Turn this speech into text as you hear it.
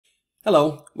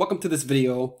Hello, welcome to this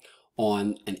video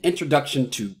on an introduction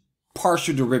to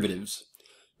partial derivatives.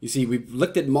 You see, we've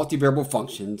looked at multivariable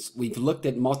functions, we've looked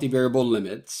at multivariable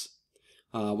limits.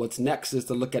 What's next is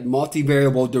to look at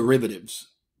multivariable derivatives.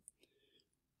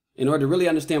 In order to really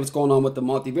understand what's going on with the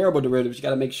multivariable derivatives, you got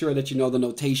to make sure that you know the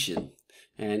notation.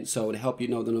 And so to help you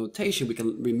know the notation, we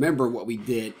can remember what we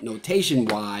did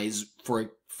notation-wise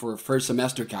for first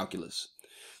semester calculus.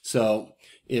 So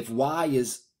if y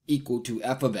is equal to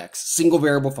f of x, single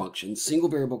variable function, single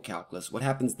variable calculus, what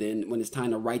happens then when it's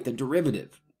time to write the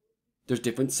derivative? There's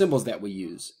different symbols that we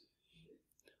use.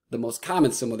 The most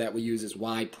common symbol that we use is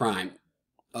y prime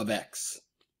of x,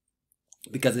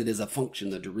 because it is a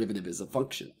function. The derivative is a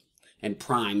function, and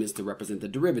prime is to represent the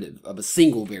derivative of a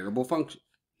single variable function.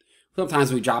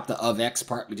 Sometimes we drop the of x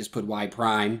part, we just put y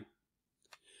prime.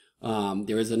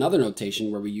 There is another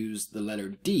notation where we use the letter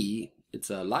d. It's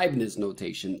a Leibniz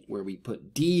notation where we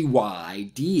put dy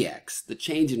dx, the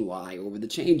change in y over the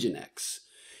change in x.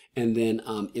 And then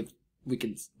if we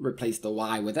can replace the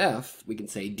y with f, we can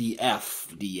say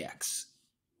df dx.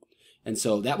 And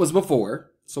so that was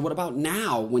before. So what about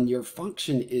now when your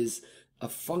function is a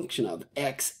function of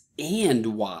x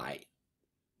and y?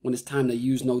 When it's time to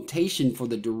use notation for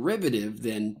the derivative,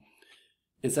 then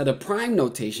instead of prime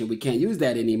notation, we can't use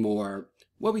that anymore.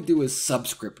 What we do is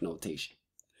subscript notation.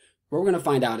 What we're going to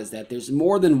find out is that there's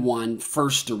more than one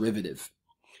first derivative.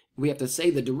 We have to say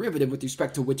the derivative with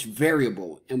respect to which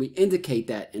variable, and we indicate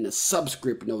that in a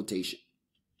subscript notation.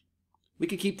 We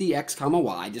could keep the x comma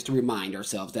y just to remind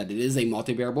ourselves that it is a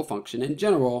multivariable function in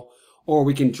general, or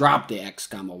we can drop the x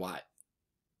comma y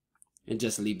and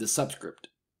just leave the subscript.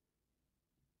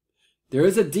 There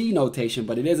is a D notation,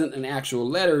 but it isn't an actual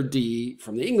letter D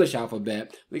from the English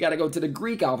alphabet. We got to go to the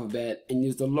Greek alphabet and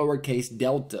use the lowercase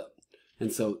delta.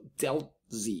 And so delta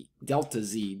z,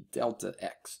 delta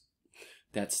x.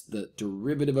 That's the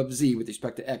derivative of z with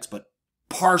respect to x, but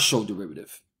partial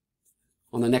derivative.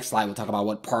 On the next slide, we'll talk about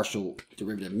what partial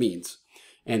derivative means.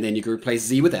 And then you can replace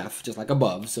z with f, just like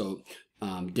above. So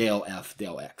del f,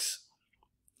 del x.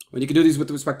 Well, you can do these with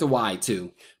respect to y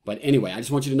too. But anyway, I just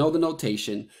want you to know the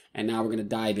notation. And now we're going to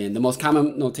dive in. The most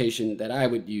common notation that I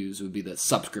would use would be the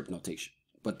subscript notation.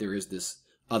 But there is this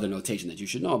other notation that you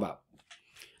should know about.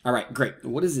 All right, great.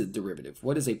 What is a derivative?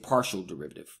 What is a partial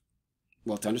derivative?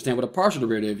 Well, to understand what a partial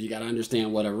derivative, you got to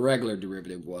understand what a regular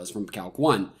derivative was from Calc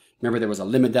 1. Remember, there was a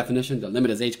limit definition. The limit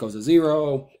as h goes to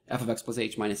 0, f of x plus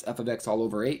h minus f of x all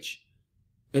over h.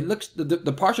 It looks,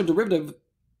 the partial derivative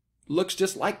looks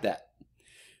just like that.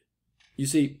 You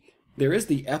see, there is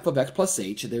the f of x plus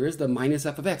h, there is the minus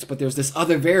f of x, but there's this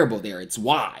other variable there. It's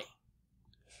y.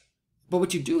 But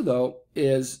what you do, though,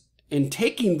 is in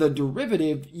taking the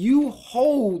derivative, you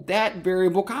hold that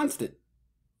variable constant.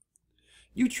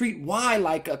 You treat y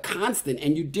like a constant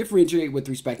and you differentiate with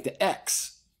respect to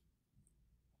x.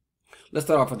 Let's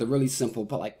start off with a really simple,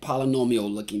 like polynomial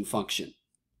looking function.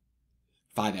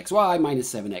 5xy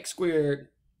minus 7x squared,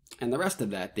 and the rest of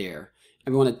that there.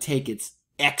 And we want to take its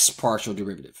x partial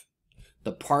derivative.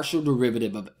 The partial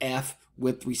derivative of f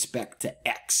with respect to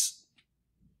x.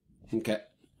 Okay.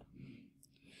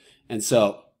 And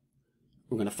so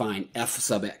we're going to find f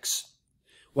sub x.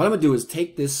 What I'm going to do is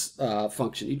take this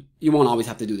function. You won't always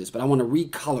have to do this, but I want to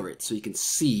recolor it so you can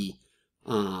see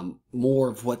more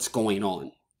of what's going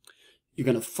on. You're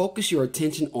going to focus your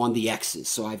attention on the x's.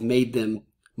 So I've made them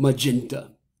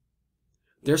magenta.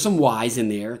 There's some y's in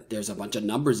there. There's a bunch of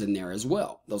numbers in there as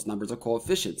well. Those numbers are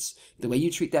coefficients. The way you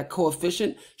treat that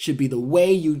coefficient should be the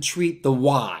way you treat the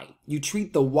y. You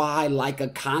treat the y like a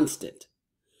constant.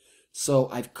 So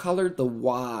I've colored the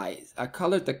y's. I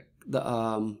colored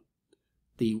the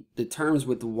terms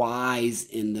with y's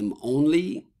in them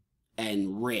only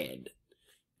and red.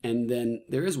 And then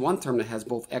there is one term that has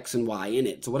both x and y in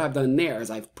it. So what I've done there is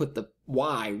I've put the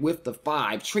y with the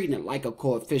 5, treating it like a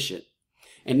coefficient.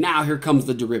 And now here comes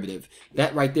the derivative.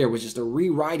 That right there was just a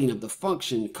rewriting of the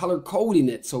function, color coding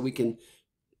it so we can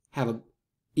have an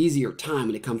easier time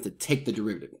when it comes to take the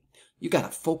derivative. You got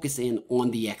to focus in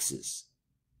on the x's.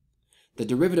 The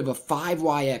derivative of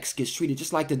 5yx gets treated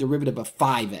just like the derivative of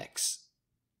 5x.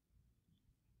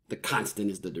 The constant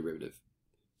is the derivative.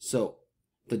 So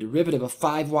the derivative of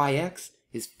 5yx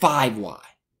is 5y.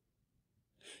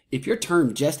 If your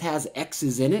term just has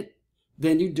x's in it,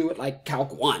 then you do it like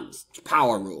Calc 1's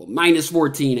power rule, minus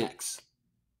 14x.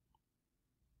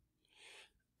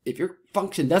 If your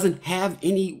function doesn't have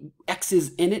any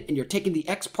x's in it and you're taking the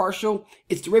x partial,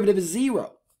 its derivative is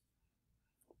 0.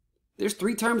 There's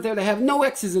 3 terms there that have no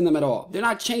x's in them at all. They're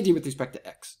not changing with respect to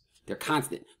x. They're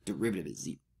constant. Derivative is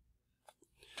 0.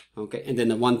 Okay, and then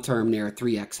the one term there,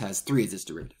 3x, has 3 as its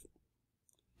derivative.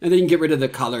 And then you can get rid of the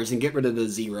colors and get rid of the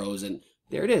zeros. And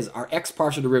there it is. Our x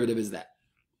partial derivative is that.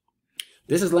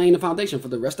 This is laying the foundation for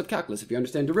the rest of calculus. If you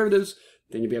understand derivatives,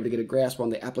 then you'll be able to get a grasp on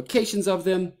the applications of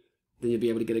them. Then you'll be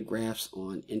able to get a grasp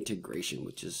on integration,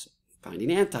 which is finding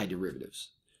antiderivatives.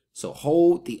 So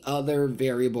hold the other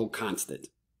variable constant.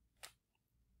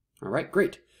 All right,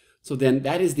 great. So then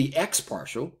that is the x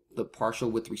partial, the partial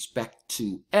with respect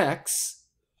to x.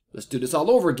 Let's do this all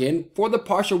over again for the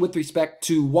partial with respect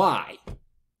to y.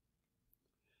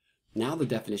 Now the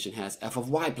definition has f of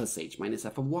y plus h minus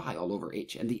f of y all over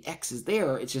h. And the x is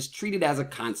there. It's just treated as a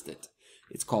constant.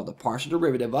 It's called the partial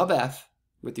derivative of f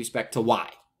with respect to y.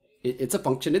 It's a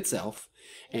function itself.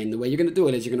 And the way you're going to do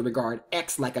it is you're going to regard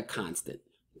x like a constant.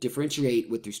 Differentiate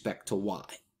with respect to y.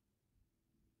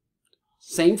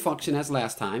 Same function as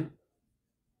last time.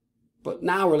 But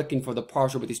now we're looking for the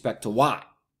partial with respect to y.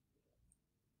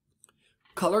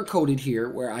 Color-coded here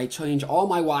where I change all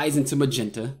my y's into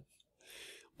magenta.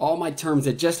 All my terms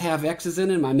that just have x's in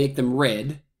them, I make them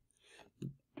red.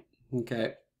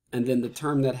 Okay. And then the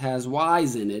term that has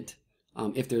y's in it,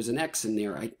 if there's an x in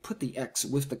there, I put the x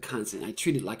with the constant. I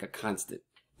treat it like a constant.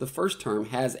 The first term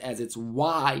has as its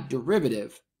y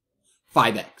derivative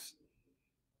 5x.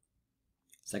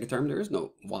 Second term, there is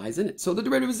no y's in it. So the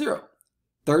derivative is 0.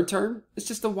 Third term, it's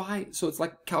just a y. So it's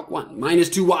like Calc 1. Minus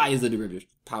 2y is the derivative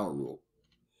power rule.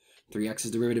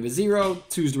 3x's derivative is 0.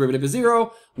 2's derivative is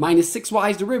 0. Minus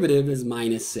 6y's derivative is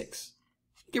minus 6.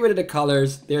 Get rid of the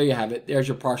colors. There you have it. There's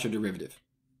your partial derivative.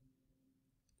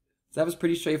 So that was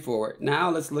pretty straightforward. Now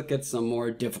let's look at some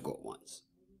more difficult ones.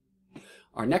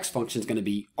 Our next function is going to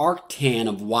be arctan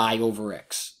of y over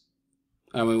x.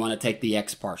 And we want to take the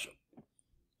x partial.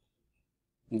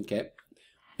 Okay.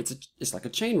 It's like a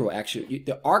chain rule, actually.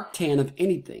 The arctan of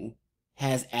anything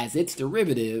has as its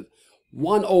derivative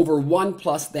 1 over 1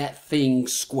 plus that thing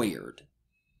squared.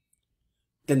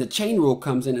 Then the chain rule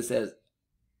comes in and says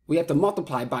we have to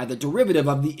multiply by the derivative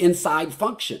of the inside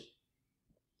function.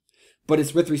 But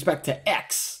it's with respect to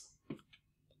x.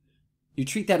 You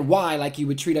treat that y like you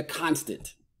would treat a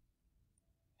constant.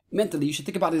 Mentally, you should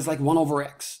think about it as like 1 over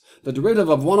x. The derivative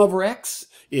of 1 over x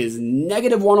is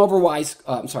negative 1 over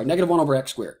negative 1 over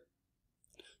x squared.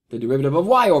 The derivative of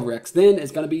y over x then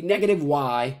is going to be negative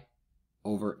y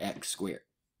over x squared.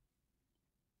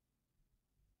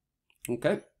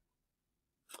 Okay.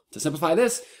 To simplify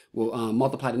this, we'll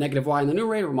multiply the negative y in the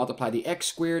numerator, we'll multiply the x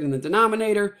squared in the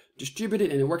denominator, distribute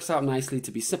it, and it works out nicely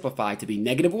to be simplified to be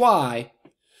negative y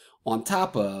on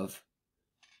top of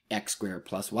x squared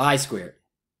plus y squared.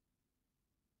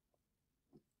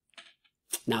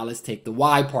 Now let's take the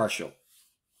y partial.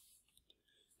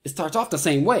 It starts off the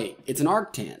same way. It's an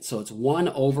arctan, so it's 1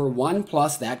 over 1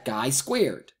 plus that guy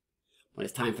squared. When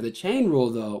it's time for the chain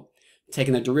rule, though,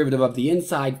 taking the derivative of the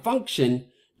inside function,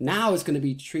 now it's going to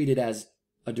be treated as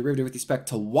a derivative with respect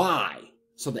to y.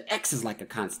 So the x is like a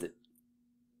constant.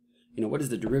 You know, what is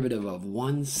the derivative of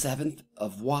 1/7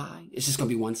 of y? It's just going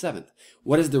to be 1/7.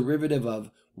 What is the derivative of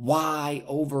y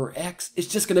over x? It's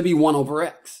just going to be 1 over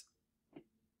x.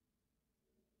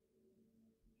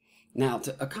 Now,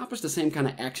 to accomplish the same kind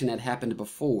of action that happened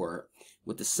before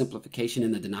with the simplification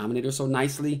in the denominator so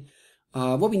nicely,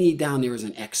 what we need down there is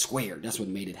an x squared. That's what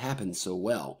made it happen so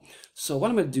well. So what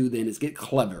I'm going to do then is get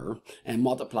clever and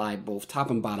multiply both top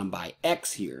and bottom by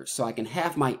x here, so I can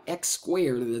have my x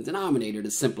squared in the denominator to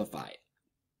simplify it.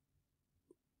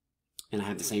 And I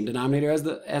have the same denominator as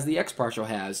the x partial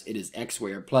has. It is x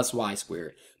squared plus y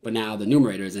squared. But now the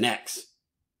numerator is an x.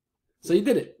 So you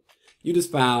did it. You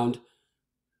just found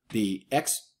the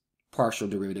x partial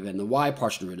derivative and the y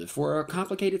partial derivative for a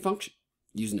complicated function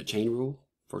using the chain rule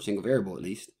for a single variable at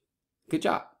least. Good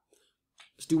job.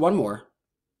 Let's do one more.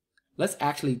 Let's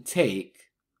actually take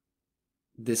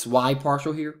this y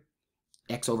partial here,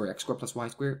 x over x squared plus y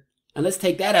squared, and let's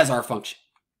take that as our function.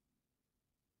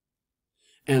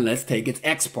 And let's take its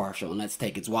x partial and let's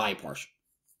take its y partial.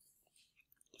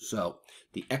 So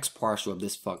the x partial of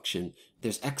this function,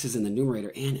 there's x's in the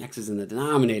numerator and x's in the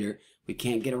denominator. We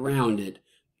can't get around it.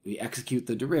 We execute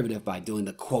the derivative by doing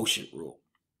the quotient rule.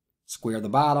 Square the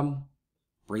bottom,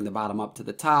 bring the bottom up to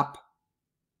the top,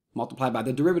 multiply by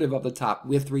the derivative of the top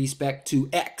with respect to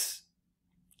x.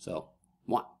 So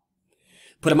 1.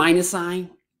 Put a minus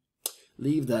sign,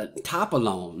 leave the top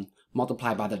alone,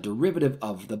 multiply by the derivative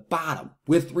of the bottom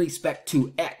with respect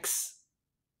to x.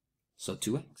 So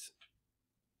 2x.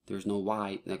 There's no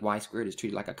y, like y squared is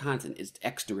treated like a constant. Its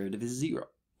x derivative is 0.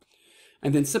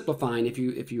 And then simplifying, if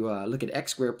you look at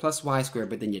x squared plus y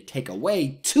squared, but then you take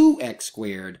away 2x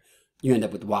squared, you end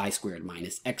up with y squared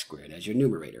minus x squared as your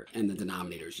numerator. And the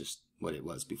denominator is just what it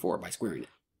was before by squaring it.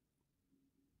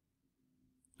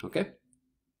 Okay?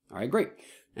 All right, great.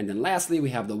 And then lastly, we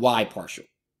have the y partial.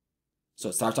 So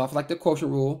it starts off like the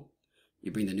quotient rule.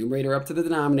 You bring the numerator up to the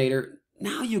denominator.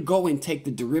 Now you go and take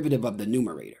the derivative of the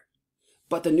numerator.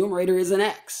 But the numerator is an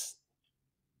x.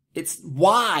 Its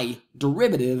y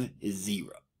derivative is 0.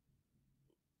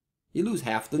 You lose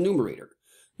half the numerator.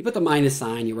 You put the minus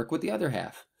sign, you work with the other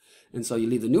half. And so you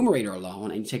leave the numerator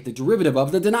alone and you take the derivative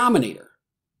of the denominator,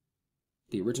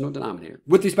 the original denominator,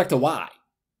 with respect to y.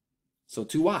 So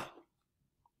 2y.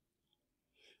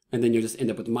 And then you just end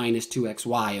up with minus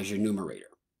 2xy as your numerator.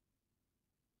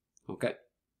 Okay?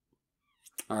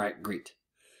 All right, great.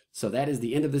 So that is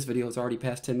the end of this video. It's already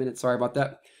past 10 minutes. Sorry about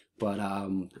that. But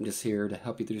I'm just here to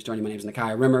help you through this journey. My name is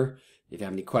Nakia Rimmer. If you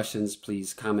have any questions,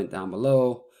 please comment down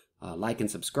below. Like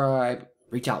and subscribe.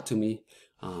 Reach out to me.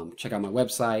 Check out my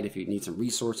website if you need some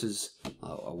resources.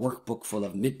 A workbook full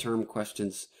of midterm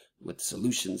questions with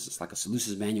solutions. It's like a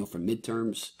solutions manual for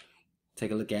midterms.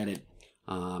 Take a look at it.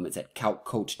 It's at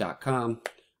CalcCoach.com.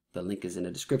 The link is in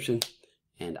the description.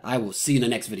 And I will see you in the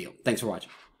next video. Thanks for watching.